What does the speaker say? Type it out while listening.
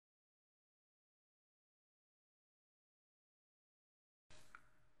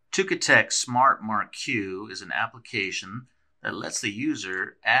Tukatech SMARTmark Q is an application that lets the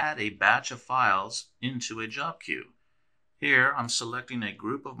user add a batch of files into a job queue. Here I'm selecting a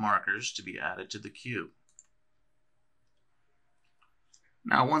group of markers to be added to the queue.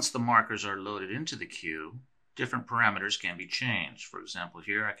 Now once the markers are loaded into the queue, different parameters can be changed. For example,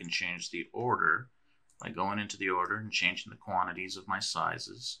 here I can change the order by going into the order and changing the quantities of my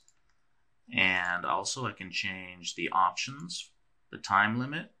sizes. And also I can change the options, the time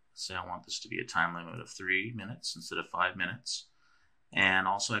limit. Say I want this to be a time limit of 3 minutes instead of 5 minutes. And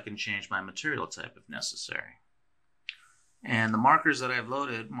also I can change my material type if necessary. And the markers that I've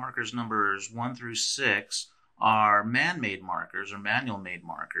loaded, markers numbers 1 through 6, are man-made markers or manual-made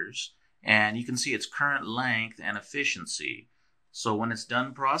markers. And you can see its current length and efficiency. So when it's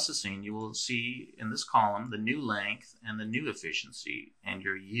done processing, you will see in this column the new length and the new efficiency and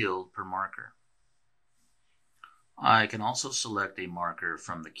your yield per marker. I can also select a marker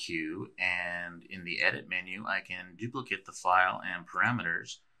from the queue, and in the edit menu I can duplicate the file and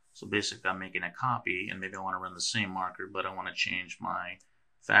parameters. So basically I'm making a copy, and maybe I want to run the same marker, but I want to change my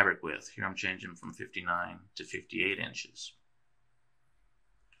fabric width. Here I'm changing from 59 to 58 inches.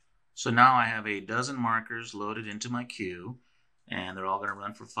 So now I have a dozen markers loaded into my queue, and they're all going to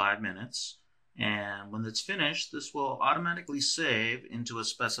run for 5 minutes. And when it's finished, this will automatically save into a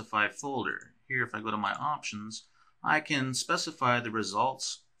specified folder. Here, if I go to my options, I can specify the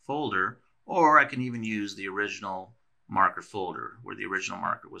results folder, or I can even use the original marker folder where the original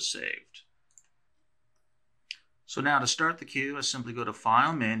marker was saved. So now to start the queue, I simply go to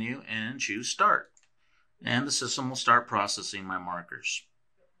File menu and choose Start. And the system will start processing my markers.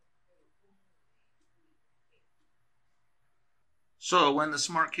 So when the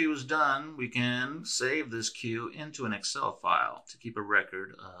Smart Queue is done, we can save this queue into an Excel file to keep a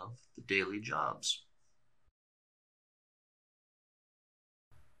record of the daily jobs.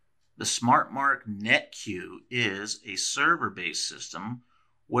 The SMARTmark Net Q is a server-based system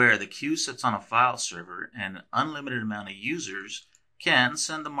where the queue sits on a file server and an unlimited amount of users can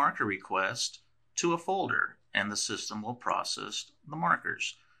send the marker request to a folder, and the system will process the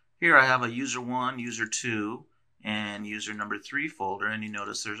markers. Here I have a user 1, user 2, and user number 3 folder, and you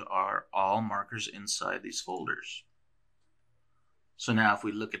notice there are all markers inside these folders. So now if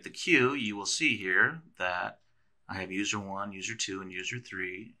we look at the queue, you will see here that I have user 1, user 2, and user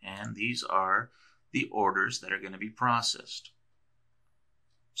 3, and these are the orders that are going to be processed.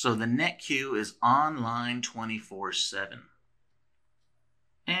 So the net queue is online 24/7.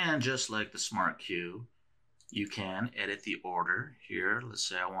 And just like the Smart Queue, you can edit the order. Here, let's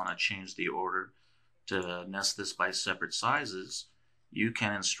say I want to change the order to nest this by separate sizes. You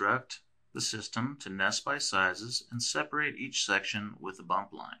can instruct the system to nest by sizes and separate each section with a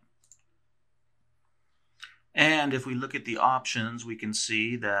bump line. And if we look at the options, we can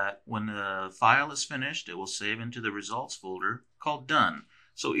see that when the file is finished, it will save into the results folder called Done.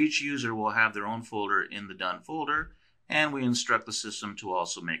 So each user will have their own folder in the Done folder, and we instruct the system to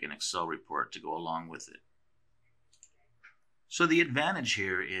also make an Excel report to go along with it. So the advantage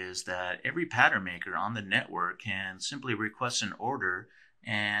here is that every pattern maker on the network can simply request an order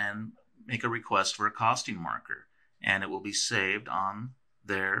and make a request for a costing marker, and it will be saved on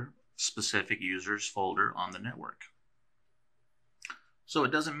their specific user's folder on the network. So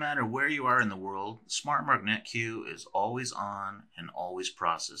it doesn't matter where you are in the world, SMARTmark Net Q is always on and always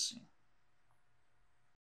processing.